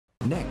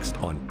Next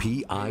on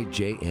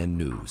PIJN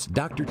News,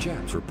 Dr.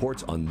 Chaps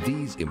reports on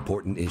these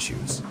important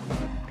issues.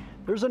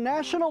 There's a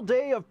National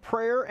Day of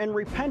Prayer and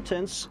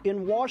Repentance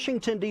in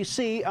Washington,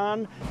 D.C.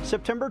 on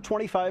September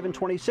 25 and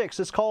 26.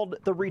 It's called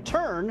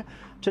TheReturn.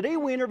 Today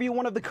we interview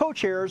one of the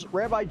co-chairs,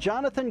 Rabbi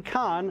Jonathan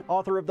Cahn,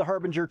 author of the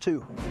Harbinger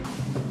 2.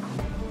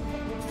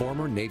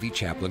 Former Navy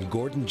chaplain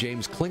Gordon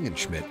James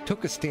Klingenschmitt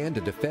took a stand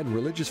to defend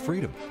religious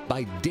freedom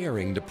by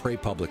daring to pray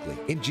publicly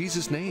in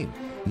Jesus' name.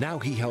 Now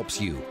he helps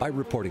you by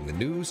reporting the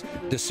news,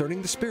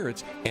 discerning the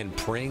spirits, and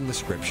praying the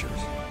scriptures.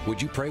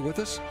 Would you pray with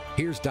us?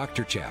 Here's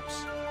Dr.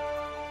 Chaps.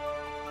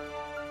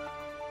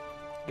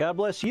 God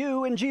bless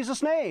you in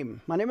Jesus'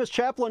 name. My name is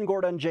Chaplain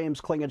Gordon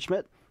James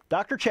Klingenschmitt,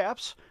 Dr.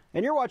 Chaps,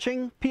 and you're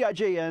watching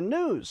PIJN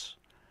News.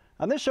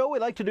 On this show, we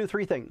like to do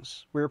three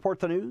things. We report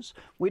the news,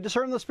 we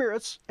discern the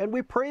spirits, and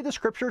we pray the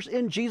scriptures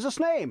in Jesus'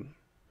 name.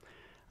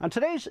 On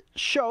today's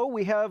show,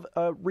 we have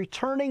a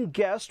returning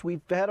guest.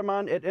 We've had him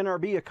on at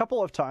NRB a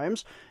couple of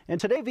times. And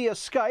today via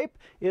Skype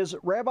is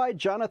Rabbi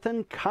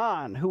Jonathan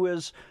Cahn, who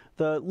is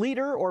the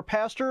leader or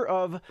pastor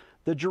of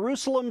the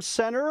Jerusalem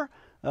Center,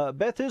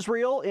 Beth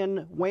Israel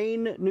in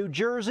Wayne, New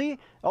Jersey.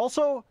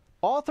 Also,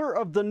 author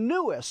of the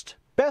newest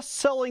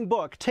best-selling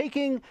book,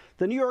 taking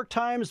the New York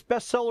Times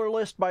bestseller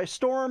list by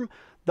storm,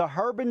 The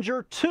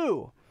Harbinger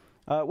 2.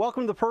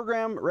 Welcome to the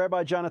program,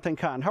 Rabbi Jonathan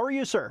Cahn. How are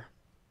you, sir?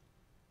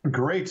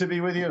 Great to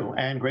be with you,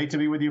 and great to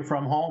be with you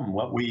from home.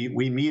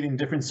 We meet in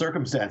different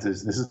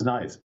circumstances. This is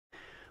nice.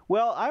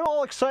 Well, I'm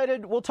all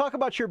excited. We'll talk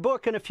about your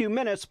book in a few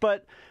minutes,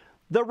 but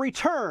The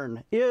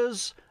Return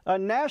is a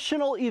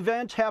national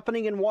event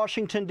happening in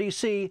Washington,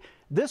 D.C.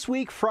 this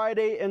week,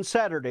 Friday and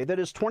Saturday. That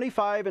is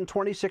 25 and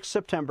 26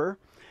 September.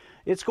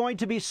 It's going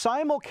to be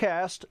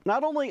simulcast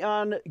not only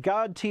on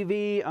God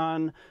TV,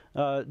 on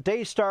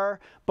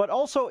Daystar, but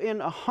also in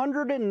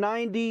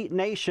 190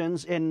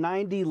 nations in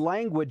 90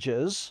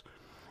 languages.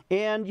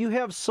 And you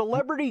have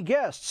celebrity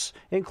guests,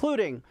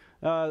 including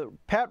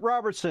Pat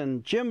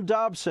Robertson, Jim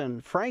Dobson,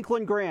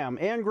 Franklin Graham,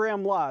 Anne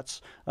Graham Lotz.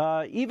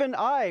 Even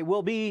I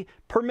will be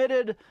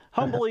permitted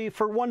humbly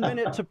for 1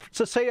 minute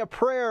to say a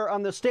prayer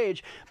on the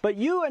stage. But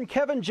you and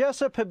Kevin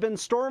Jessup have been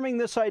storming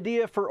this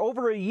idea for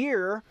over a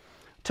year.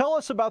 Tell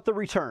us about The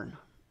Return.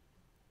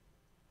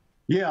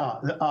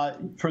 Yeah,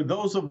 for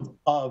those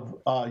of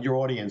your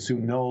audience who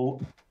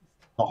know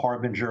the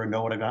Harbinger,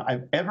 know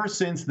what ever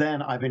since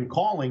then, I've been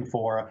calling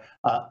for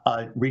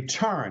a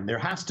return. There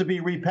has to be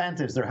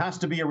repentance. There has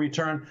to be a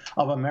return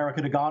of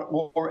America to God,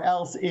 or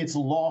else it's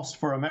lost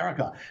for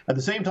America. At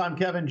the same time,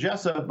 Kevin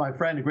Jessup, my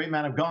friend, a great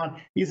man of God,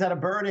 he's had a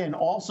burden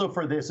also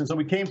for this. And so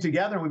we came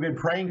together and we've been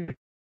praying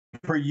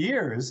for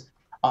years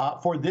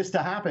for this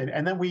to happen.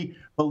 And then we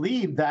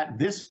believed that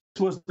this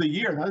was the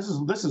year. Now,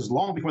 this is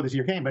long before this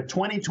year came, but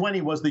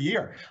 2020 was the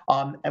year.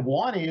 And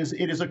one is,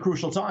 it is a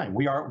crucial time.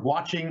 We are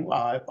watching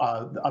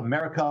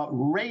America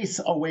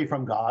race away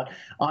from God.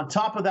 On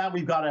top of that,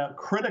 we've got a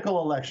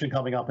critical election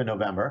coming up in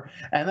November.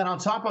 And then on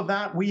top of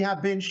that, we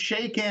have been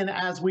shaken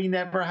as we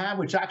never have,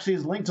 which actually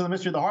is linked to the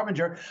mystery of the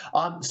Harbinger.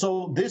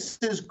 So this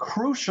is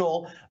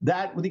crucial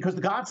because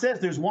God says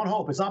there's one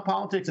hope. It's not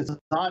politics.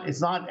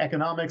 It's not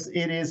economics.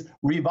 It is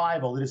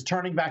revival. It is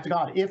turning back to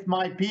God. If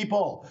my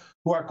people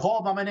who are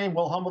called by my name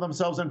will humble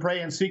themselves and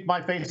pray and seek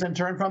my face and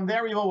turn from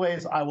their evil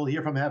ways, I will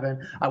hear from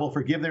heaven. I will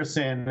forgive their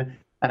sin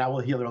and I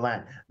will heal their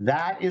land.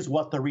 That is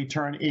what the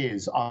return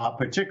is,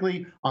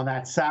 particularly on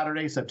that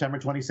Saturday, September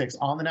 26th,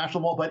 on the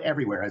National Mall, but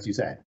everywhere, as you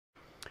said.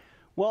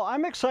 Well,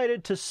 I'm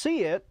excited to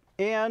see it.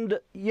 And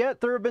yet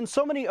there have been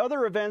so many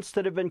other events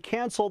that have been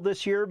canceled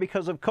this year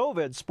because of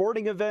COVID.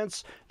 Sporting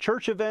events,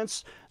 church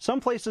events. Some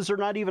places are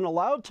not even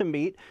allowed to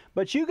meet.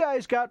 But you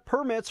guys got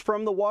permits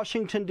from the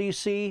Washington,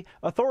 D.C.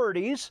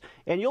 authorities,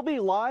 and you'll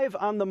be live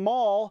on the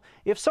mall.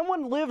 If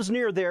someone lives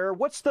near there,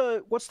 what's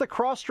the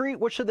cross street?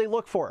 What should they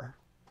look for?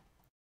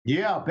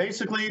 Yeah,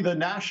 basically the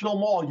National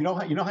Mall. You know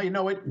how you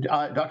know it,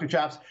 Dr.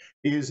 Chaps,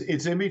 is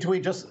it's in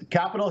between just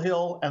Capitol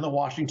Hill and the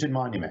Washington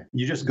Monument.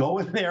 You just go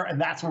in there and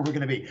that's where we're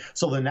going to be.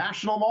 So the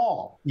National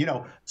Mall,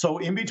 so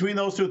in between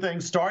those two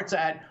things starts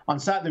on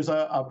Saturday. There's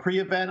a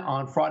pre-event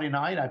on Friday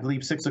night, I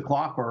believe 6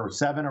 o'clock or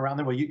 7 around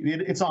there. Well,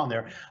 it's on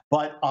there.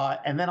 But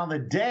and then on the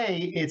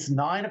day, it's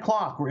 9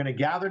 o'clock. We're going to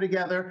gather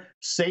together,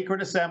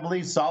 sacred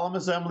assembly, solemn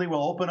assembly.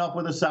 We'll open up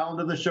with the sound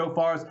of the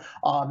shofars,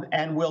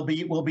 and we'll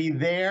be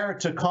there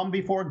to come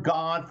before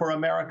God for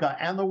America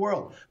and the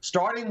world,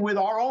 starting with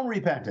our own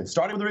repentance,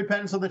 starting with the repentance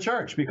of the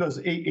church, because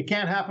it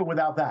can't happen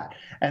without that.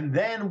 And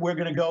then we're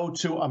going to go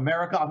to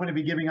America. I'm going to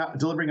be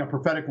delivering a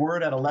prophetic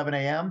word at 11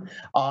 a.m.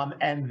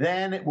 And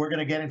then we're going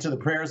to get into the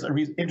prayers,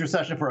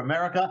 intercession for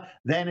America,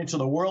 then into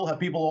the world, have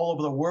people all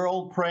over the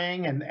world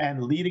praying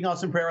and leading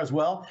us in prayer as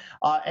well.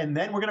 And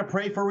then we're going to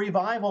pray for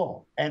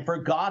revival and for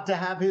God to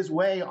have his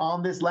way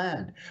on this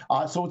land.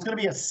 So it's going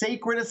to be a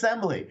sacred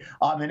assembly.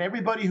 And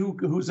everybody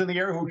who's in the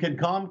area who can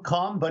come.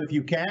 But if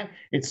you can't,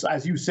 it's,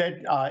 as you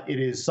said, it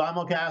is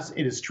simulcast,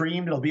 it is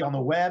streamed, it'll be on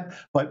the web.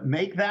 But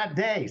make that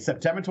day,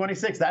 September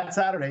 26th, that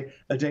Saturday,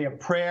 a day of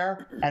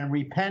prayer and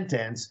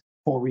repentance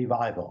for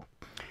revival.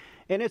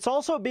 And it's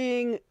also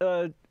being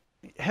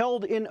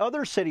held in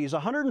other cities,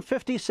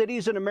 150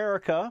 cities in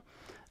America,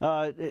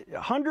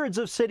 hundreds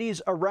of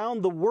cities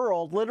around the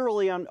world,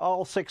 literally on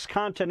all 6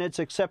 continents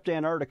except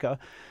Antarctica.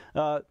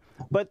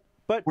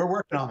 But we're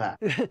working on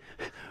that.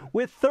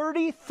 With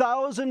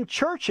 30,000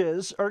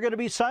 churches are going to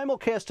be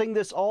simulcasting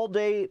this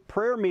all-day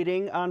prayer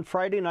meeting on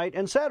Friday night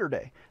and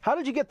Saturday. How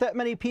did you get that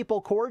many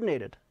people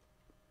coordinated?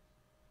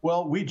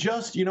 Well, we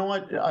just, you know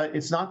what,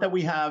 it's not that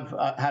we have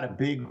had a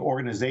big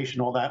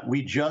organization, all that.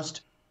 We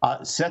just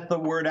set the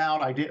word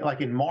out. I did, like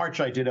in March,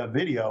 I did a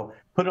video,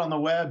 put it on the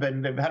web,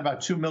 and they've had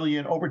about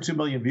over 2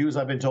 million views,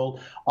 I've been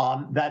told,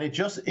 that it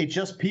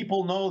just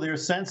people know, they're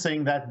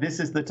sensing that this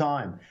is the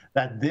time,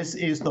 that this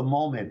is the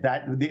moment,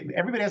 that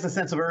everybody has a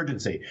sense of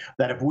urgency,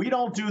 that if we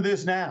don't do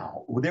this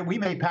now, then we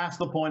may pass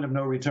the point of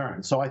no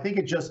return. So I think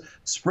it just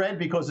spread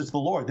because it's the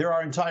Lord. There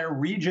are entire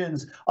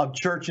regions of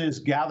churches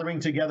gathering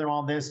together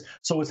on this.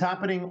 So it's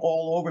happening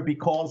all over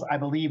because I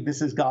believe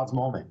this is God's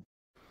moment.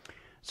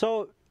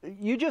 So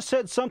you just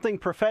said something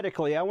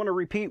prophetically. I want to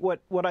repeat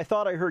what I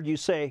thought I heard you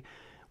say.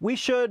 We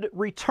should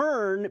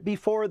return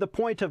before the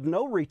point of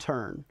no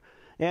return.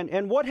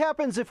 And what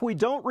happens if we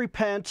don't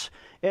repent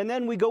and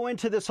then we go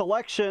into this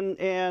election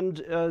and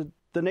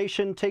the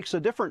nation takes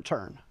a different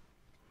turn?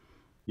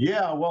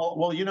 Yeah,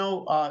 well, you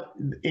know,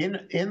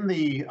 in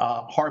the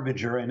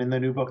Harbinger and in the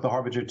new book, The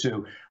Harbinger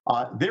 2,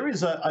 there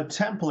is a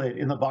template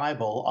in the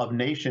Bible of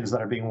nations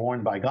that are being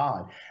warned by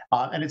God,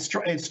 and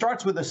it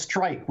starts with a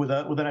strike, with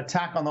an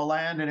attack on the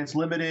land, and it's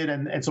limited,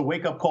 and it's a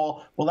wake-up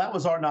call. Well, that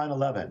was our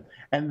 9/11,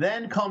 and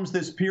then comes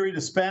this period,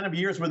 a span of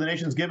years where the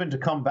nation's given to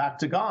come back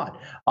to God,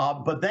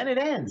 but then it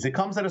ends. It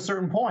comes at a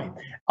certain point,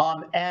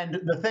 and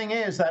the thing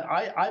is that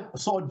I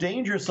saw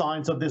danger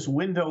signs of this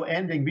window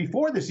ending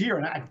before this year,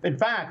 and in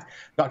fact,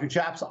 Dr.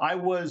 Chaps, I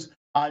was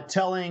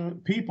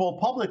telling people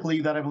publicly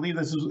that I believe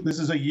this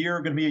is a year,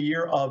 going to be a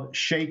year of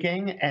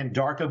shaking and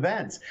dark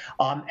events,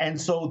 and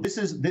so this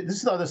is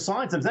the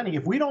signs of ending.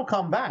 If we don't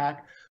come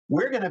back,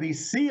 we're going to be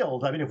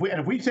sealed. I mean, if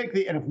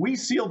we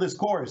seal this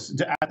course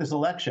at this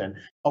election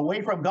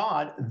away from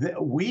God,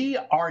 we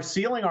are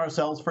sealing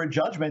ourselves for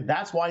judgment.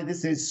 That's why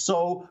this is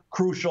so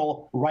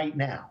crucial right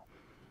now.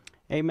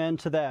 Amen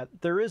to that.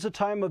 There is a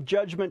time of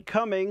judgment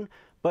coming.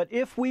 But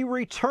if we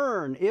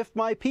return, if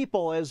my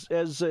people, as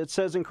it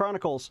says in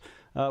Chronicles,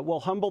 will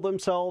humble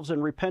themselves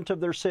and repent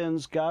of their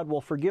sins, God will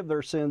forgive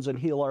their sins and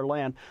heal our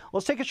land.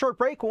 Let's take a short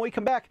break. When we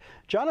come back,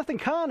 Jonathan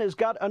Cahn has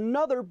got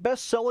another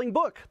best-selling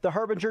book, The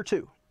Harbinger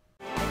 2.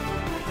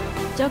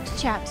 Dr.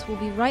 Chaps will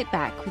be right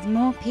back with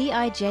more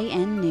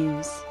PIJN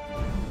news.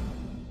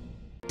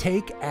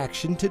 Take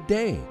action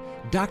today.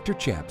 Dr.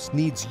 Chaps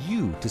needs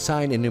you to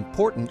sign an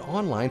important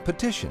online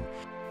petition.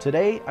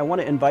 Today, I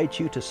want to invite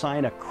you to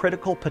sign a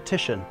critical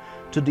petition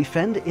to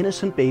defend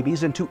innocent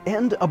babies and to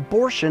end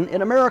abortion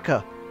in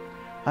America.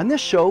 On this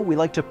show, we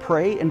like to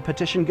pray and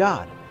petition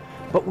God,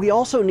 but we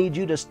also need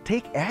you to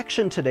take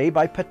action today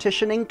by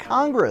petitioning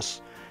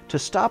Congress to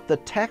stop the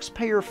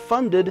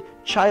taxpayer-funded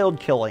child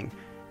killing,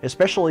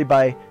 especially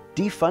by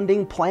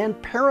defunding Planned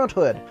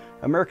Parenthood,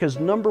 America's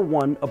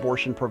 #1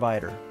 abortion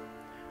provider.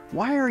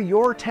 Why are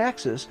your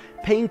taxes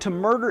paying to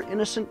murder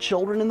innocent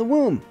children in the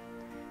womb?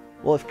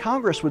 Well, if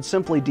Congress would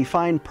simply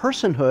define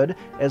personhood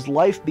as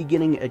life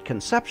beginning at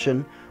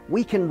conception,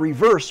 we can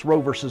reverse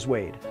Roe v.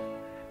 Wade.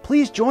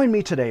 Please join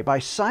me today by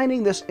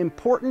signing this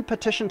important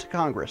petition to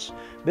Congress.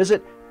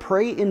 Visit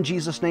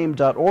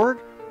PrayInJesusName.org.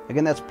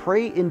 Again, that's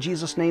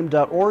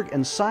PrayInJesusName.org,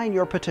 and sign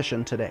your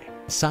petition today.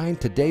 Sign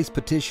today's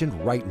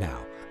petition right now.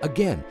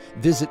 Again,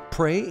 visit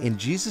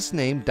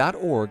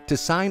PrayInJesusName.org to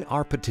sign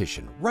our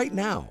petition right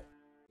now.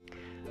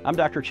 I'm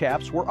Dr.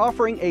 Chaps. We're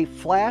offering a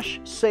flash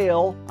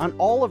sale on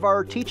all of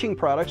our teaching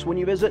products when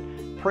you visit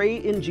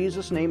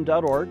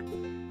PrayInJesusName.org.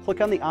 Click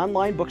on the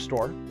online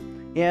bookstore,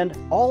 and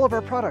all of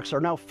our products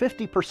are now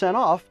 50%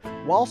 off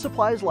while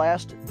supplies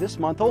last this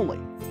month only.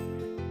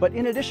 But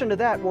in addition to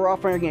that, we're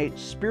offering a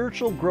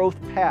spiritual growth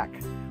pack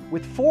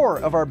with 4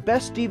 of our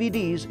best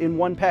DVDs in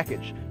one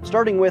package,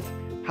 starting with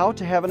How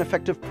to Have an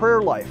Effective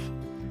Prayer Life,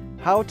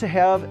 How to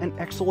Have an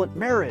Excellent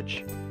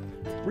Marriage,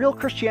 Real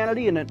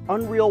Christianity in an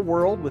Unreal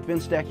World with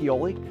Vince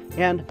D'Acchioli,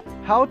 and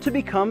How to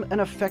Become an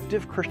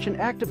Effective Christian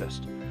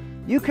Activist.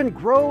 You can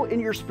grow in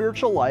your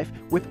spiritual life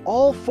with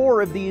all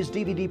 4 of these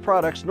DVD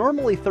products,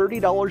 normally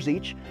 $30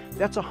 each.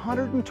 That's a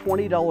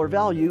 $120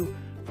 value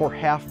for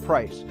half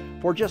price,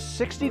 for just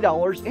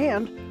 $60,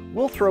 and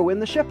we'll throw in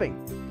the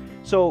shipping.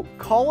 So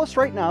call us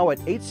right now at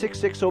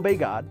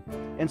 866-OBEY-GOD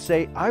and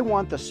say, I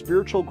want the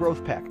Spiritual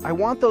Growth Pack. I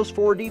want those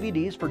 4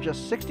 DVDs for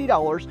just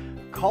 $60.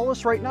 Call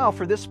us right now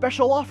for this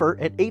special offer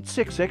at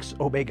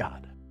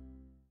 866-OBEY-GOD.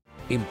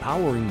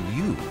 Empowering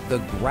you, the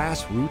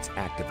grassroots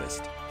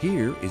activist.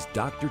 Here is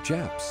Dr.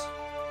 Chaps.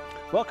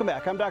 Welcome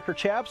back. I'm Dr.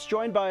 Chaps,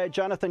 joined by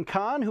Jonathan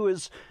Cahn, who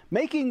is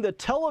making the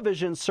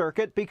television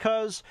circuit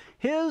because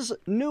his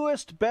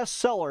newest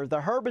bestseller,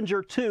 The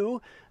Harbinger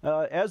 2,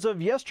 as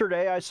of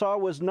yesterday, I saw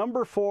was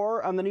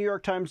 #4 on the New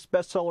York Times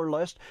bestseller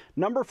list,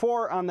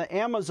 #4 on the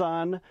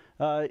Amazon.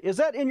 Is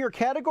that in your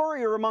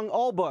category or among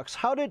all books?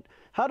 How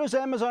does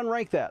Amazon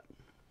rank that?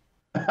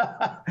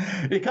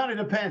 It kind of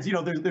depends. You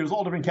know, there's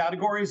all different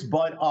categories,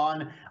 but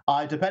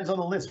it depends on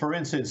the list. For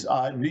instance,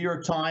 New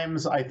York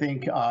Times, I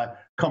think,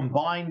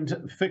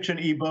 combined fiction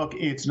ebook,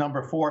 it's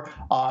number 4.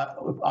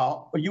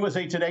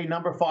 USA Today,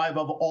 number 5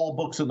 of all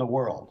books in the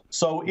world.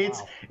 So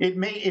it's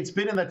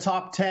been in the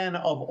top 10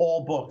 of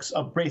all books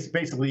of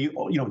basically,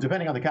 you know,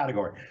 depending on the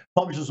category.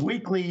 Publishers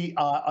Weekly,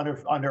 under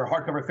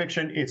hardcover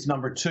fiction, it's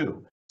number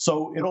 2.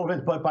 So it all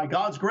depends. But by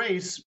God's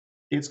grace,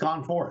 it's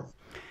gone forth.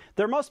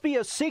 There must be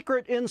a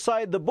secret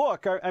inside the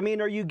book. I mean,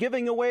 are you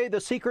giving away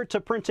the secret to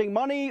printing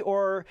money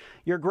or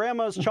your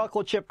grandma's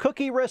chocolate chip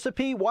cookie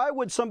recipe? Why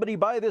would somebody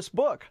buy this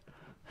book?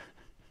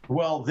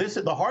 Well,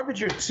 the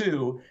Harbinger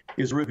 2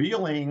 is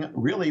revealing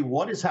really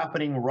what is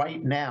happening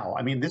right now.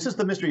 I mean, this is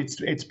the mystery.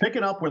 It's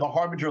picking up where the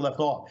Harbinger left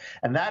off,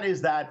 and that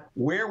is that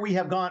where we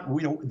have gone,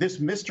 you know, this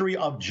mystery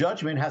of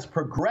judgment has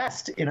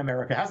progressed in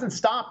America. It hasn't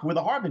stopped with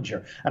the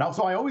Harbinger. And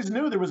also, I always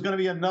knew there was going to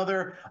be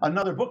another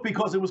book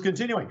because it was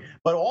continuing.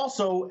 But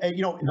also,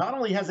 you know, not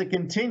only has it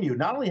continued,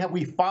 not only have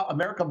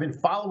America been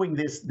following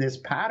this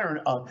pattern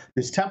of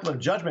this template of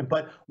judgment,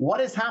 but what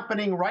is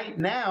happening right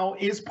now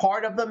is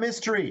part of the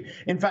mystery.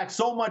 In fact,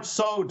 so much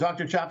so,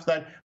 Dr. Chaps,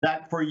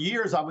 that for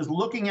years I was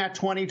looking at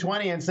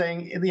 2020 and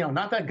saying, you know,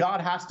 not that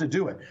God has to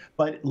do it,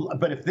 but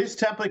if this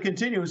template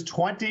continues,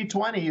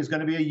 2020 is going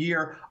to be a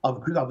year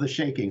of the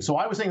shaking. So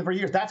I was saying for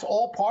years, that's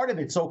all part of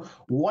it. So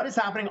what is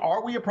happening?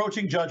 Are we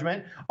approaching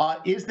judgment?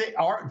 What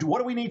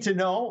do we need to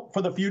know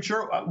for the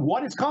future?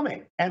 What is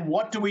coming? And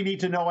what do we need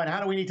to know? And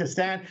how do we need to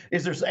stand?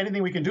 Is there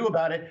anything we can do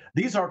about it?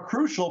 These are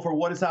crucial for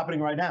what is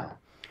happening right now.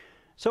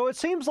 So it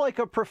seems like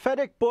a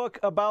prophetic book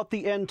about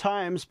the end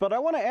times, but I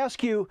want to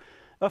ask you,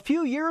 a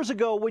few years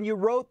ago when you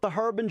wrote The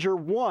Harbinger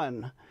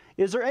 1,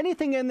 is there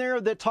anything in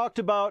there that talked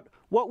about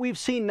what we've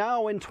seen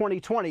now in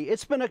 2020?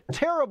 It's been a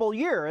terrible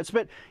year.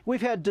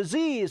 We've had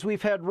disease,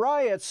 we've had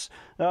riots,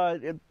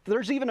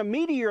 there's even a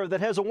meteor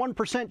that has a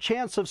 1%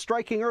 chance of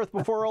striking Earth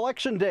before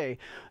Election Day.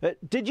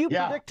 Did you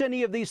predict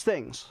any of these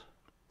things?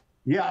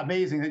 Yeah,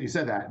 amazing that you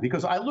said that,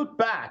 because I look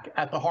back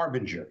at the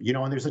Harbinger, you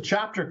know, and there's a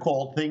chapter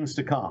called Things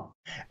to Come.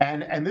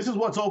 And this is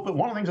what's open.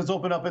 One of the things that's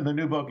opened up in the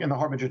new book, in the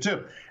Harbinger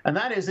 2. And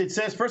that is, it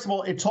says, first of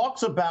all, it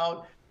talks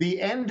about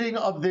the ending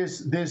of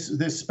this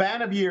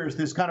span of years,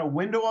 this kind of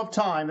window of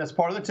time that's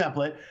part of the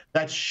template,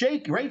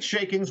 that great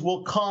shakings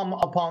will come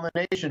upon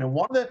the nation. And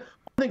one of the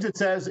things it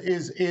says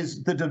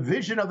is the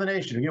division of the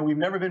nation. You know, we've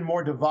never been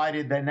more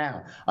divided than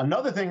now.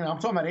 Another thing, I'm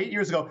talking about 8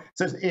 years ago,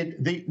 says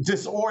the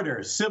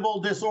disorder,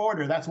 civil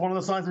disorder. That's one of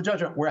the signs of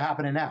judgment. We're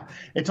happening now.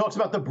 It talks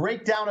about the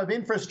breakdown of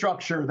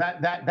infrastructure.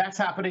 That's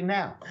happening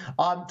now.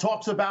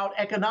 Talks about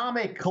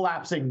economic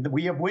collapsing.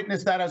 We have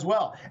witnessed that as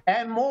well,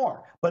 and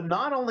more. But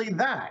not only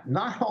that.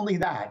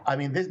 I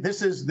mean,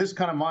 this is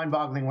kind of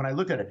mind-boggling when I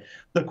look at it.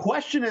 The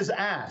question is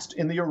asked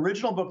in the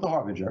original book, The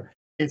Harbinger.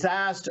 It's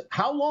asked,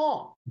 how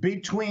long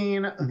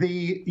between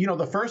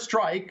the first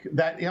strike,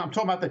 that, you know, I'm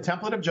talking about the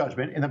template of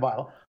judgment in the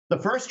Bible, the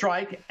first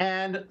strike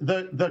and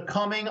the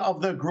coming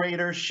of the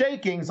greater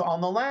shakings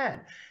on the land.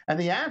 And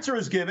the answer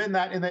is given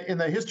that in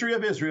the history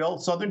of Israel,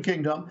 Southern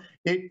Kingdom,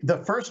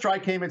 the first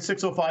strike came in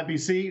 605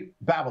 BC,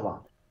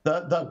 Babylon.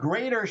 The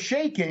greater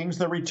shakings,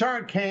 the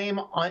return, came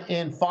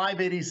in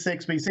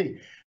 586 BC.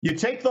 You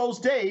take those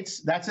dates,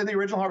 that's in the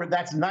original Harbinger,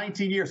 that's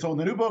 19 years. So in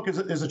the new book is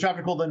a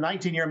chapter called The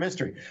 19-Year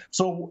Mystery.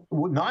 So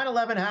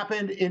 9/11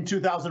 happened in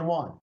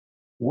 2001.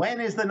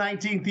 When is the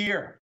 19th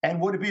year?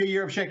 And would it be a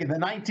year of shaking? The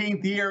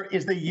 19th year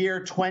is the year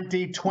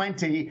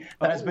 2020.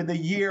 That has been the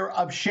year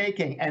of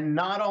shaking. And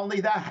not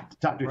only that,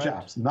 Dr.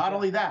 Chaps, not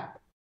only that,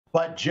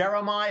 but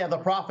Jeremiah the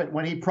prophet,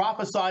 when he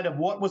prophesied of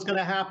what was going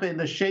to happen,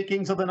 the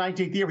shakings of the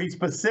 19th year, he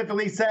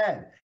specifically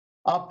said,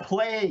 a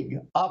plague,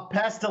 a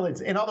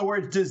pestilence, in other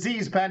words,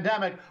 disease,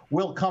 pandemic,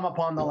 will come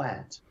upon the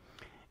land.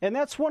 And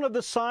that's one of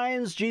the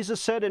signs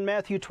Jesus said in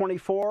Matthew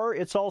 24.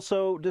 It's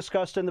also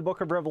discussed in the book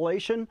of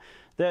Revelation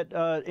that,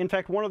 in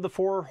fact, one of the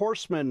 4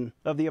 horsemen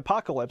of the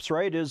apocalypse,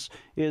 right, is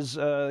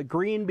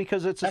green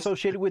because it's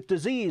associated with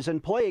disease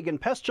and plague and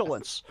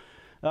pestilence.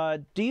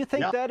 Do you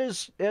think that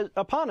is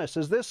upon us?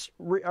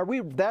 Are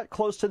we that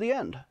close to the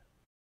end?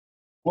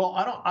 Well,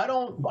 I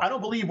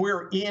don't believe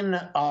we're in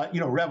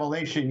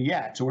Revelation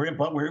yet.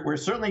 But we're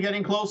certainly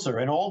getting closer.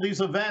 And all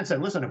these events.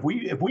 And listen,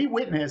 if we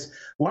witness,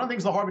 one of the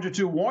things the Harbinger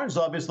 2 warns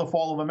of is the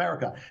fall of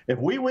America. If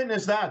we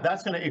witness that,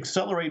 that's going to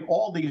accelerate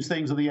all these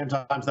things of the end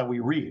times that we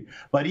read.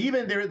 But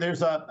even there's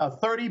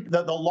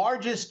the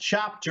largest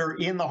chapter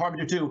in the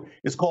Harbinger 2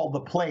 is called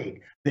the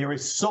plague. There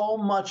is so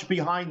much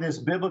behind this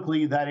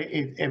biblically that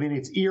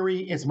it's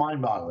eerie, it's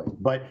mind-boggling.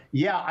 But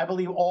yeah, I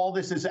believe all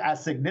this is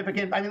as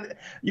significant. I mean,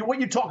 what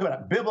you talk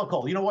about,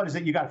 biblical, you know what is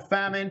it? You got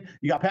famine,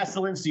 you got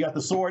pestilence, you got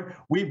the sword.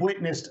 We've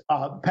witnessed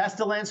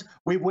pestilence,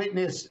 we've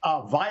witnessed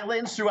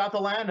violence throughout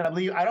the land,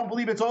 and I don't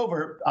believe it's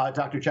over,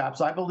 Dr.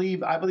 Chaps. I believe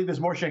there's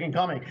more shaking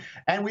coming,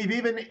 and we've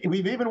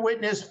even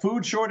witnessed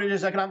food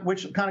shortages,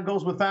 which kind of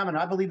goes with famine.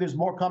 I believe there's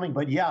more coming.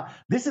 But yeah,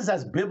 this is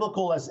as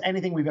biblical as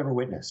anything we've ever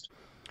witnessed.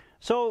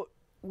 So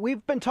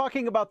we've been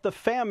talking about the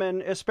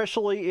famine,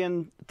 especially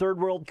in third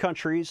world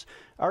countries.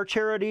 Our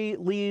charity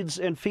leads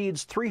and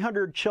feeds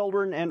 300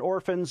 children and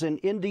orphans in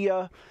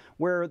India,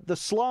 where the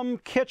slum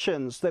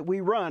kitchens that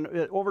we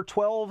run, over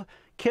 12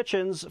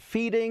 kitchens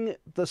feeding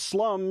the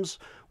slums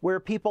where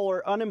people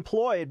are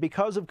unemployed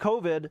because of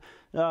COVID,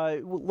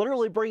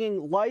 literally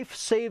bringing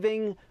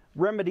life-saving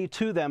remedy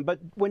to them. But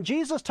when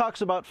Jesus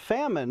talks about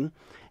famine,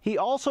 he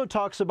also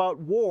talks about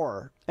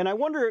war. And I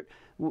wonder,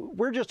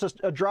 we're just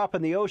a drop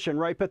in the ocean,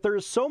 right? But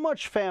there's so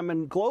much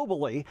famine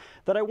globally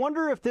that I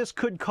wonder if this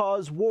could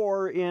cause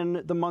war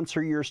in the months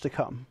or years to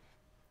come.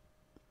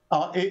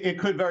 It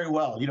could very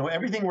well. You know,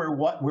 everything we're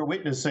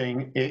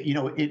witnessing,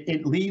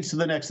 it leads to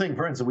the next thing.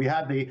 For instance,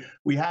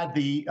 we had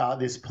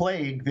this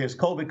plague, this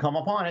COVID come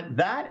upon it.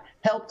 That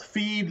helped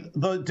feed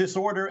the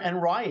disorder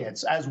and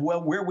riots as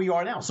well where we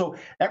are now. So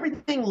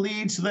everything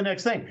leads to the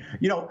next thing.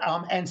 You know,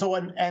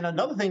 and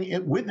another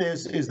thing with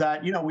this is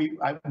that, you know,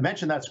 I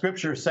mentioned that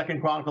scripture,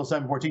 2 Chronicles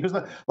 7:14, because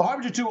the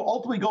Harbinger 2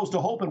 ultimately goes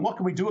to hope and what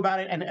can we do about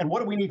it and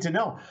what do we need to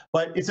know?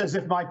 But it says,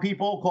 if my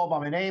people called by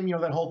my name, you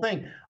know, that whole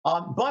thing.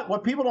 But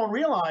what people don't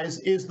realize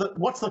is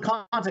what's the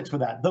context for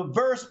that? The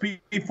verse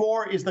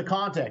before is the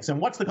context. And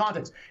what's the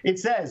context? It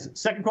says,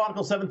 2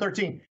 Chronicles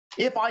 7:13,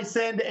 if I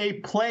send a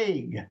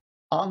plague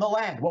on the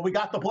land. Well, we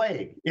got the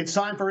plague. It's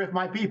time for if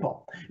my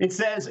people. It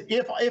says,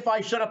 if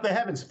I shut up the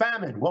heavens,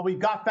 famine. Well, we've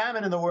got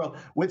famine in the world.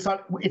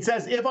 It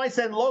says, if I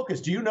send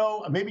locusts. Do you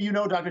know, maybe you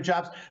know, Dr.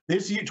 Chaps,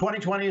 this year,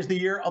 2020 is the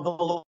year of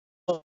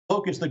the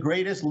locust, the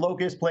greatest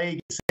locust plague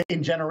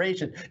in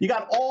generation. You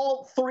got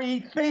all three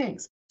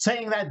things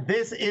saying that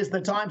this is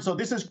the time. So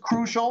this is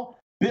crucial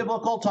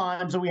biblical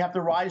times, and we have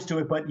to rise to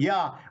it. But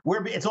yeah,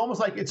 it's almost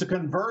like it's a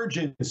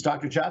convergence,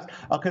 Dr. Chaps,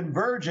 a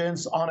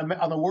convergence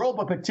on the world,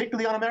 but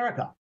particularly on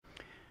America.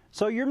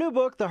 So your new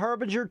book, The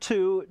Harbinger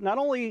 2, not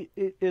only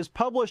is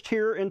published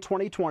here in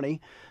 2020,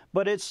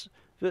 but it's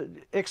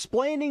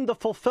explaining the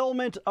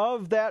fulfillment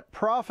of that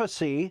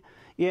prophecy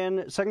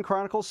in 2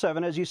 Chronicles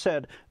 7, as you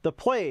said, the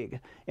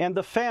plague and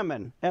the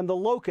famine and the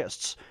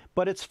locusts.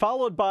 But it's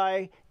followed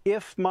by,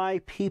 if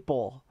my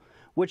people,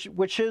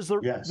 which is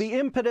the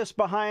impetus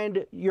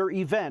behind your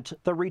event,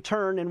 The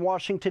Return in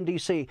Washington,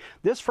 D.C.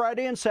 This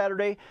Friday and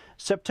Saturday,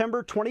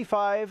 September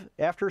 25,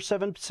 after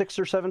 6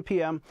 or 7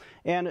 p.m.,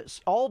 and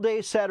all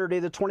day Saturday,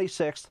 the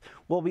 26th,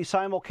 will be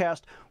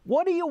simulcast.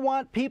 What do you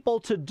want people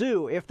to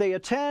do if they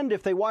attend,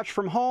 if they watch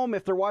from home,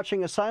 if they're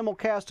watching a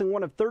simulcast in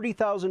one of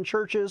 30,000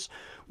 churches?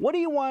 What do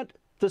you want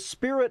the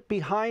spirit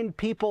behind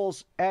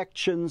people's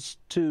actions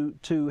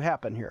to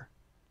happen here?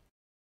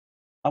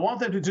 I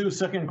want them to do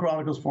 2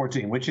 Chronicles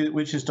 14, which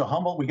is to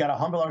humble. We got to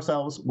humble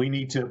ourselves. We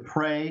need to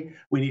pray.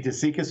 We need to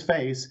seek his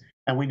face,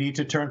 and we need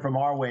to turn from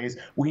our ways.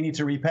 We need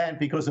to repent,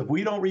 because if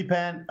we don't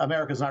repent,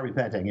 America's not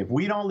repenting. If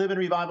we don't live in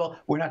revival,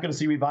 we're not going to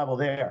see revival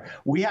there.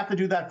 We have to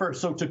do that first.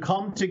 So to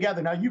come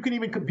together. Now,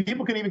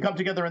 people can even come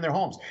together in their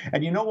homes.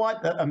 And you know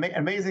what? The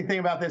amazing thing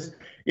about this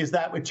is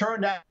that it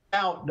turned out,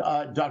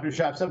 Dr.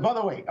 Chaps, and by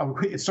the way,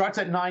 it starts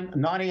at 9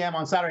 a.m.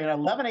 on Saturday. At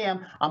 11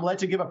 a.m., I'm led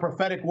to give a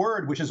prophetic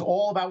word, which is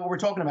all about what we're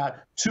talking about,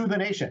 to the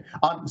nation.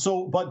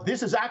 But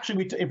this is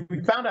actually, if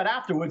we found out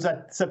afterwards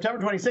that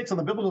September 26th on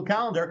the biblical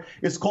calendar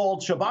is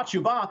called Shabbat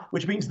Shuvah,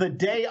 which means the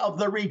day of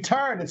the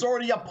return. It's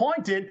already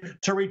appointed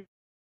to return.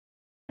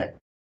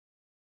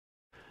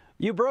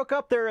 You broke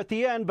up there at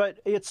the end,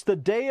 but it's the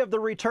day of the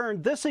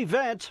return. This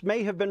event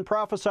may have been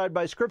prophesied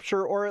by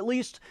Scripture, or at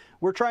least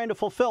we're trying to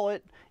fulfill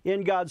it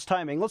in God's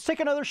timing. Let's take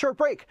another short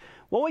break.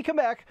 When we come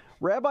back,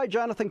 Rabbi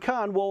Jonathan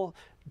Cahn will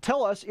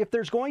tell us if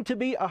there's going to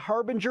be a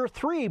Harbinger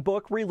 3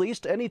 book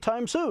released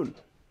anytime soon.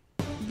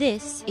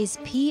 This is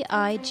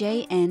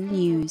PIJN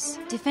News,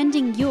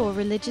 defending your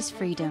religious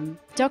freedom.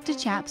 Dr.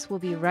 Chaps will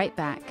be right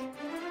back.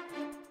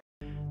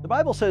 The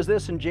Bible says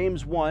this in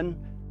James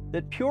 1,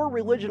 that pure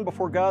religion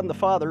before God and the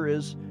Father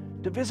is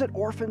to visit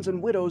orphans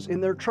and widows in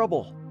their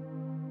trouble.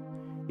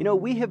 You know,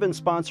 we have been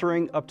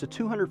sponsoring up to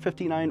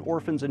 259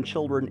 orphans and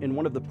children in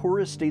one of the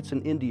poorest states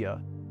in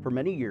India for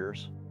many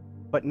years.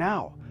 But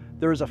now,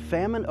 there is a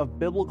famine of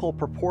biblical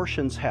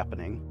proportions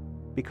happening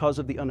because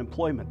of the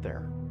unemployment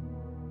there.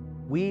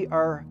 We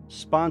are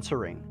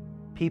sponsoring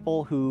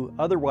people who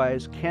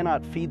otherwise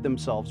cannot feed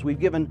themselves. We've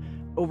given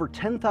over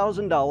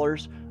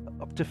 $10,000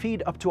 to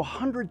feed up to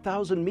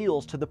 100,000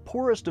 meals to the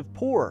poorest of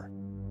poor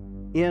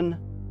in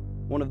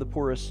one of the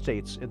poorest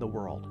states in the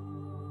world.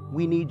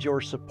 We need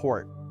your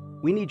support.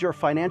 We need your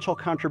financial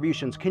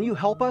contributions. Can you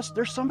help us?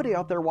 There's somebody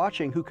out there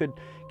watching who could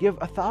give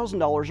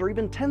 $1,000 or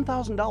even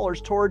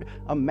 $10,000 toward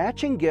a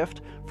matching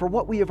gift for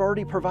what we have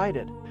already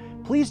provided.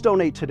 Please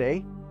donate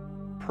today.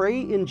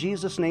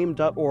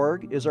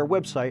 PrayInJesusName.org is our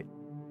website,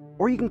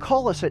 or you can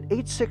call us at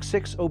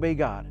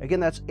 866-OBEY-GOD. Again,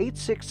 that's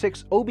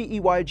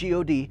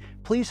 866-OBEYGOD.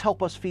 Please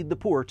help us feed the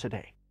poor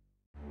today.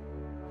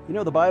 You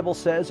know, the Bible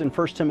says in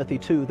 1 Timothy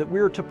 2 that we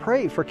are to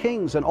pray for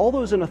kings and all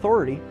those in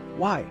authority.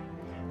 Why?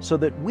 So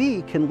that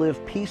we can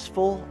live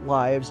peaceful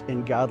lives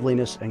in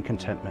godliness and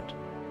contentment.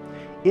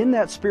 In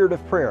that spirit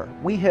of prayer,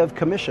 we have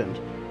commissioned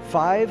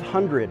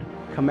 500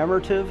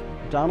 commemorative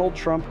Donald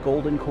Trump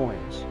golden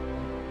coins.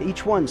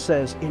 Each one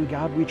says, "In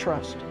God we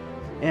trust."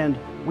 And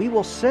we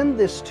will send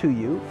this to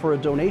you for a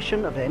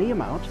donation of any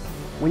amount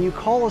when you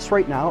call us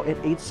right now at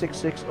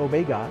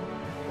 866-OBEY-GOD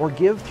or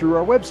give through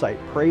our website,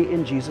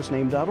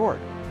 prayinjesusname.org.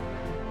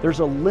 There's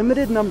a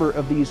limited number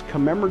of these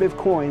commemorative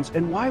coins,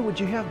 and why would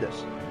you have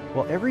this?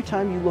 Well, every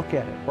time you look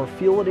at it or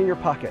feel it in your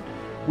pocket,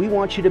 we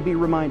want you to be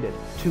reminded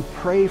to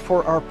pray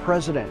for our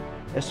president,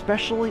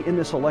 especially in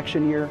this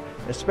election year,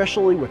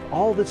 especially with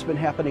all that's been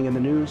happening in the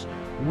news.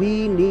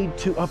 We need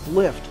to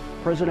uplift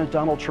President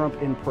Donald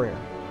Trump in prayer.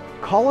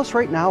 Call us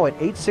right now at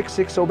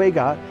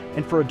 866-OBEY-GOD,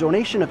 and for a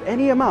donation of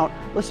any amount,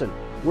 listen,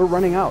 we're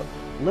running out,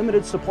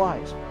 limited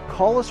supplies.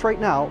 Call us right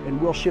now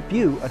and we'll ship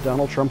you a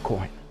Donald Trump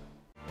coin.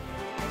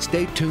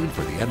 Stay tuned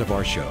for the end of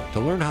our show to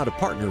learn how to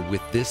partner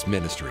with this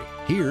ministry.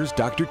 Here's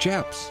Dr.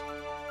 Chaps.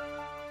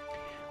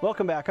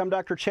 Welcome back. I'm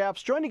Dr.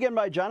 Chaps, joined again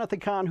by Jonathan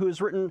Cahn, who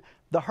has written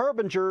The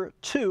Harbinger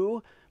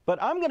 2.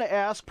 But I'm going to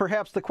ask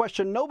perhaps the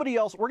question nobody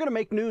else, we're going to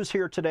make news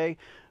here today.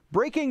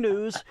 Breaking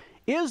news,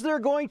 is there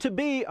going to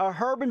be a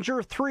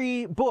Harbinger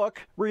 3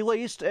 book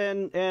released,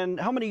 and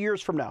how many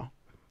years from now?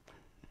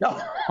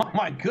 Oh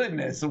my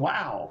goodness!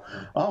 Wow!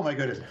 Oh my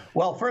goodness!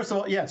 Well, first of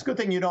all, yeah, it's a good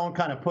thing you don't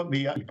kind of put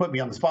me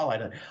on the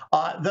spotlight.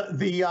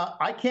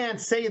 I can't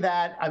say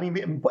that. I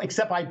mean,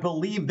 except I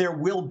believe there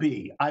will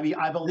be. I mean,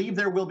 I believe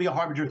there will be a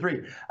Harbinger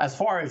 3. As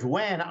far as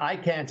when, I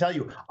can't tell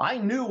you. I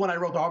knew when I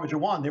wrote the Harbinger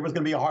 1 there was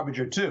going to be a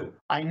Harbinger 2.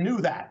 I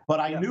knew that, but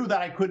I knew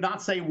that I could not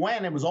say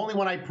when. It was only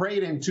when I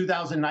prayed in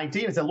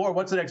 2019 and said, "Lord,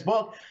 what's the next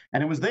book?"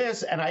 And it was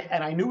this, and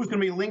I knew it was going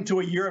to be linked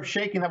to a year of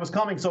shaking that was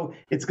coming. So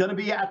it's going to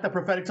be at the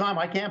prophetic time.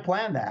 I can't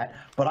plan that,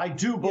 but I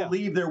do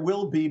believe there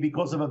will be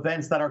because of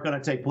events that are going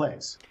to take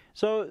place.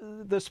 So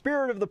the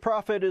spirit of the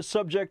prophet is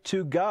subject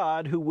to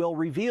God, who will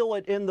reveal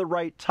it in the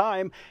right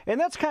time. And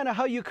that's kind of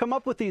how you come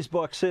up with these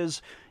books,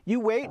 is you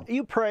wait,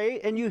 you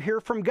pray, and you hear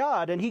from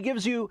God. And he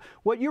gives you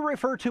what you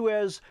refer to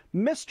as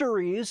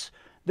mysteries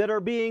that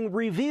are being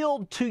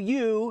revealed to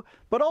you,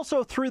 but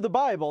also through the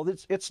Bible.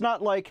 It's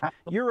not like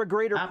you're a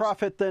greater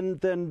prophet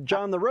than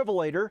John the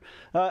Revelator.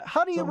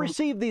 How do you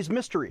receive these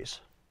mysteries?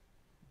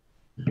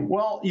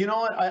 Well, you know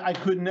what? I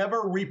could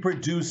never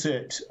reproduce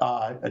it,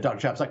 Dr.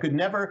 Chaps. I could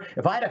never,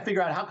 if I had to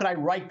figure out how could I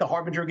write the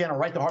Harbinger again or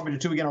write the Harbinger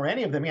 2 again or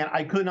any of them again,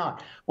 I could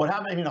not. What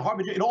happened, I mean, the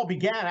Harbinger, it all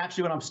began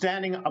actually when I was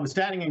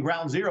standing in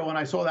ground zero and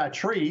I saw that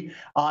tree,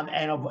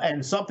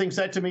 and something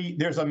said to me,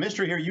 there's a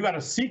mystery here, you got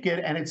to seek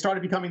it. And it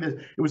started becoming this,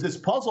 it was this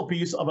puzzle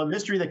piece of a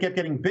mystery that kept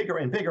getting bigger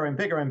and bigger and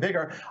bigger and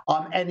bigger.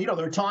 And, you know,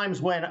 there were times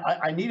when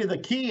I needed the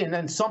key and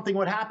then something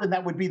would happen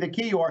that would be the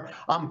key, or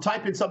I'm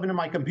typing something in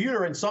my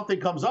computer and something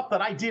comes up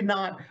that I did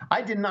not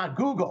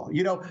Google,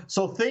 you know,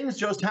 so things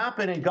just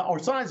happen, and God, or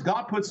sometimes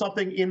God puts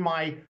something in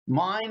my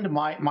mind,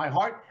 my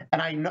heart,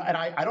 and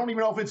I don't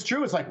even know if it's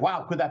true. It's like,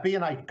 wow, could that be?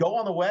 And I go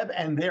on the web,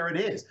 and there it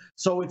is.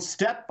 So it's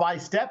step by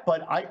step,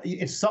 but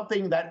it's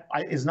something that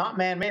is not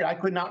man-made. I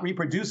could not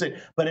reproduce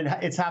it, but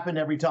it's happened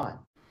every time.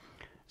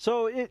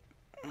 So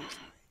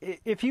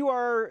if you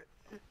are,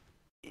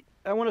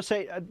 I want to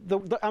say,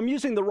 I'm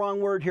using the wrong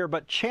word here,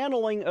 but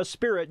channeling a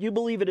spirit, you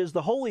believe it is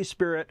the Holy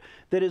Spirit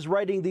that is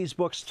writing these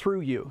books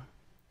through you.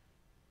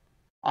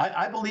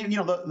 I believe, you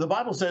know, the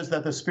Bible says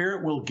that the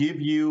Spirit will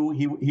give you,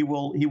 he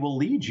will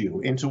lead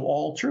you into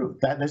all truth.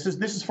 That this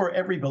is for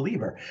every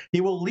believer.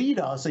 He will lead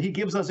us, and he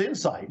gives us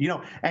insight, you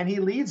know, and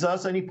he leads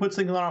us, and he puts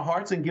things on our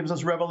hearts and gives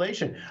us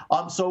revelation.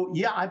 So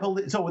yeah, I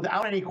believe, so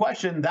without any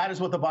question, that is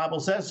what the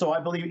Bible says. So I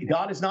believe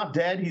God is not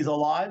dead, he's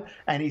alive,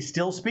 and he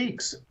still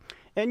speaks.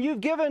 And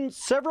you've given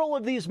several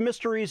of these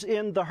mysteries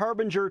in the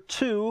Harbinger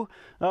 2.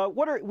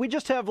 We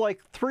just have like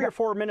 3 or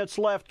 4 minutes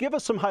left. Give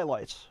us some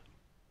highlights.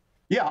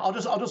 Yeah, I'll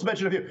just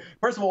mention a few.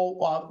 First of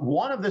all,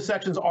 one of the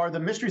sections are the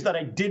mysteries that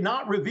I did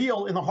not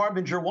reveal in the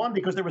Harbinger 1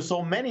 because there were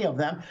so many of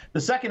them. The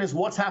second is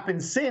what's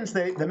happened since.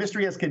 The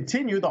mystery has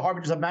continued. The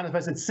Harbingers have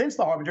manifested since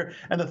the Harbinger.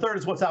 And the third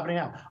is what's happening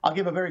now. I'll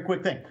give a very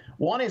quick thing.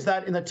 One is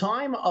that in the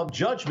time of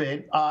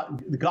judgment,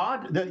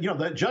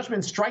 the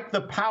judgments strike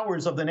the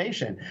powers of the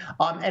nation,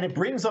 and it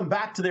brings them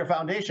back to their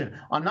foundation.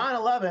 On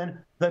 9/11,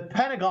 the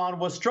Pentagon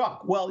was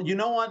struck. Well, you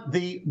know what?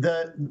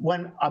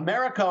 When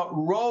America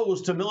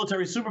rose to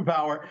military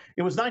superpower,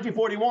 it was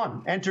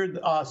 1941. Entered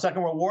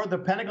Second World War. The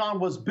Pentagon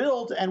was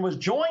built and was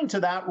joined to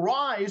that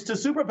rise to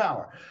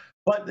superpower.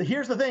 But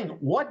here's the thing.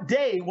 What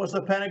day was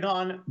the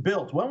Pentagon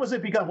built? When was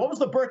it begun? What was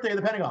the birthday of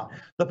the Pentagon?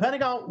 The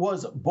Pentagon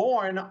was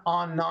born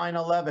on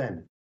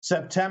 9/11.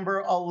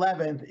 September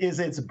 11th is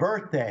its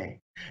birthday.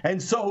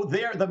 And so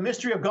the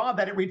mystery of God,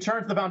 that it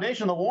returns to the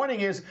foundation. The warning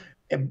is,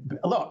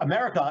 look,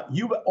 America,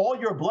 all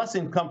your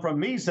blessings come from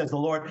me, says the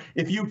Lord.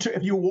 If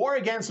you war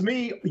against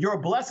me, your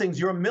blessings,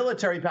 your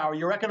military power,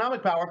 your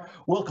economic power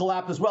will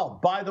collapse as well.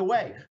 By the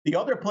way, the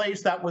other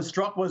place that was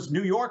struck was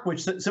New York,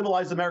 which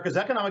symbolized America's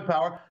economic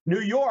power.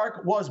 New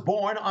York was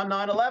born on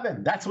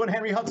 9/11. That's when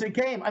Henry Hudson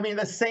came. I mean,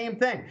 the same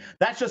thing.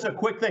 That's just a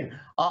quick thing.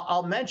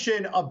 I'll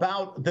mention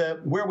about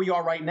where we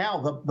are right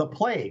now, the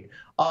plague.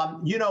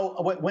 You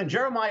know, when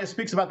Jeremiah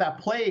speaks about that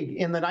plague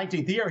in the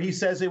 19th year, he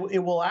says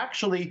it will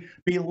actually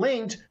be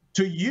linked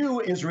to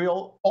you,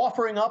 Israel,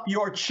 offering up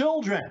your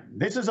children.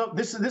 This is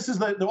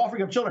the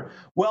offering of children.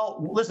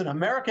 Well, listen,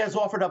 America has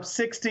offered up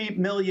 60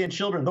 million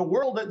children. The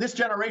world, this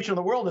generation of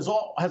the world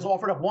has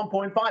offered up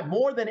 1.5,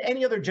 more than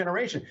any other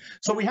generation.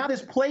 So we have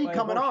this plague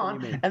coming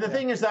on, and the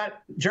thing is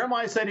that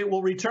Jeremiah said it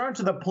will return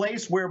to the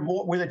place where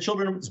the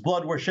children's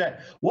blood were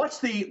shed. What's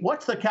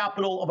the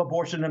capital of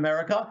abortion in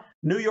America?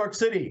 New York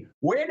City.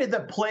 Where did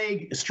the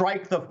plague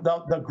strike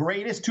the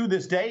greatest to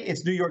this day?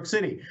 It's New York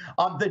City.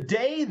 The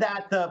day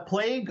that the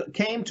plague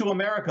came to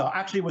America,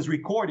 actually was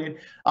recorded.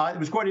 It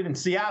was recorded in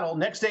Seattle.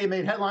 Next day, it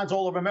made headlines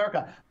all over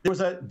America. There was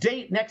a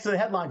date next to the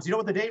headlines. You know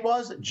what the date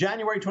was?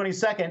 January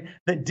 22nd,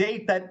 the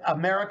date that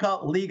America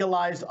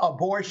legalized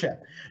abortion.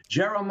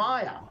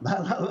 Jeremiah,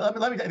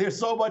 let me there's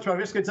so much, but I'm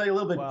just going to tell you a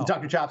little bit, wow.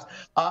 Dr. Chaps.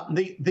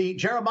 The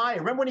Jeremiah,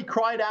 remember when he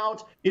cried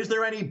out, is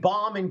there any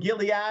balm in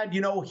Gilead,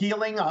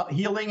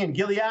 healing in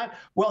Gilead?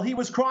 Well, he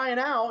was crying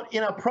out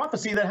in a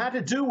prophecy that had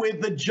to do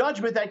with the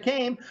judgment that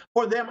came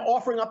for them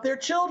offering up their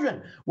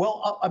children.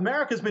 Well,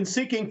 America's been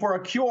seeking for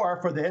a cure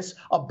for this,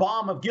 a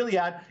balm of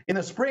Gilead. In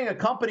the spring, a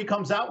company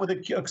comes out with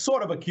a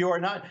sort of a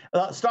cure.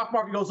 Stock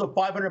market goes up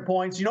 500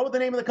 points. You know what the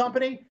name of the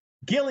company?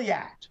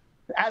 Gilead,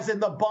 as in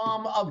the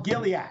balm of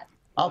Gilead.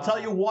 I'll tell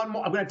you one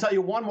more. I'm going to tell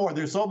you one more.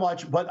 There's so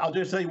much, but I'll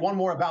just tell you one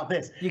more about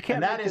this. You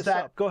can't make this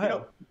up. Go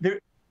ahead.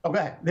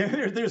 Okay,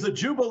 there's a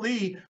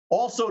jubilee,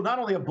 also not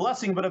only a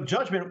blessing, but of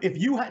judgment. If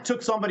you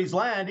took somebody's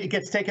land, it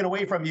gets taken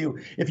away from you.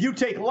 If you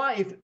take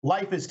life,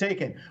 life is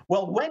taken.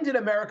 Well, when did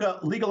America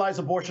legalize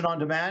abortion on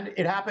demand?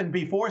 It happened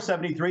before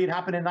 73. It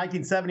happened in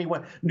 1970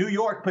 when New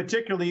York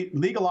particularly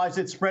legalized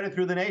it, spread it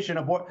through the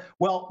nation.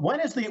 Well,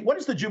 what is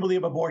the jubilee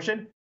of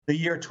abortion? The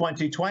year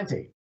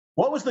 2020.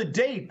 What was the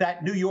date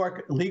that New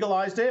York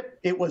legalized it?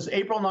 It was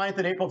April 9th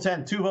and April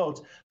 10th, 2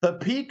 votes. The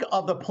peak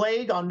of the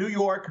plague on New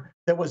York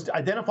that was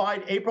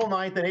identified April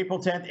 9th and April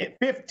 10th,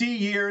 50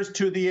 years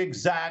to the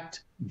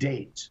exact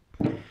date.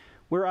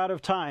 We're out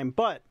of time,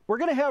 but we're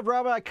going to have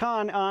Rabbi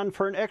Cahn on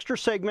for an extra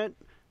segment.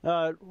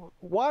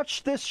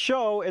 Watch this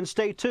show and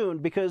stay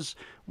tuned because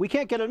we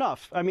can't get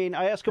enough. I mean,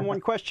 I ask him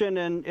one question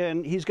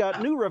and he's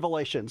got new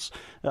revelations.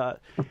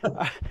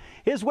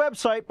 His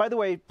website, by the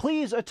way,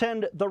 please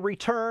attend The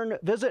Return.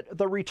 Visit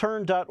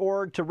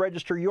TheReturn.org to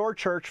register your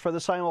church for the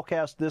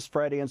simulcast this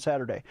Friday and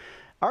Saturday.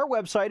 Our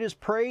website is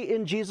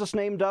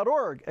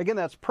PrayInJesusName.org. Again,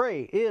 that's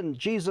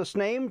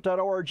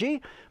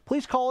PrayInJesusName.org.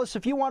 Please call us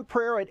if you want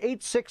prayer at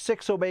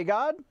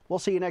 866-OBEY-GOD. We'll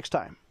see you next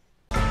time.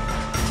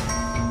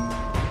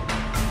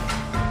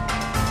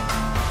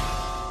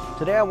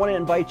 Today, I want to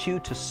invite you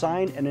to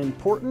sign an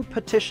important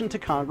petition to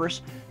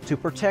Congress to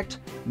protect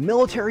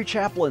military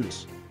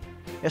chaplains,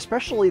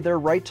 especially their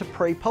right to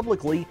pray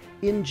publicly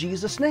in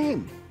Jesus'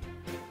 name.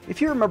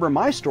 If you remember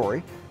my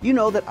story, you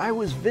know that I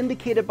was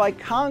vindicated by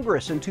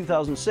Congress in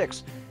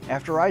 2006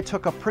 after I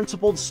took a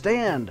principled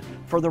stand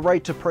for the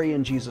right to pray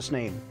in Jesus'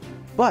 name.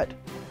 But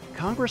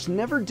Congress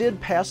never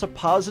did pass a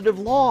positive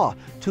law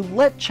to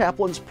let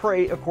chaplains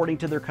pray according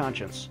to their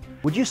conscience.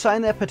 Would you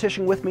sign that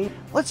petition with me?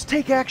 Let's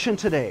take action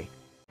today.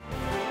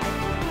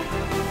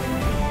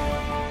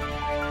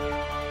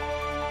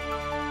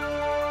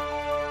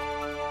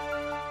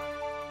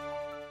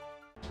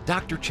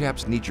 Dr.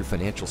 Chaps needs your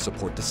financial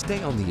support to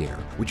stay on the air.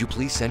 Would you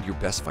please send your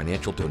best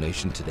financial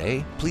donation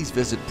today? Please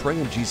visit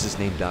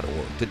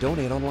PrayInJesusName.org to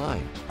donate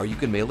online, or you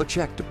can mail a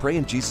check to Pray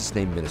in Jesus'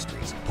 Name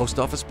Ministries, Post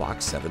Office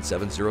Box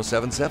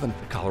 77077,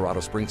 Colorado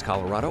Springs,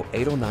 Colorado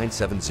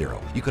 80970.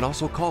 You can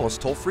also call us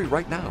toll-free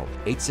right now,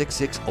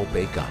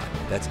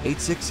 866-OBEY-GOD. That's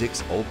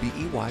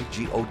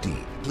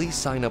 866-OBEYGOD. Please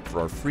sign up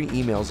for our free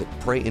emails at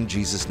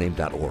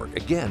PrayInJesusName.org.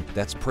 Again,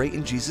 that's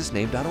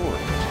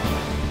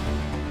PrayInJesusName.org.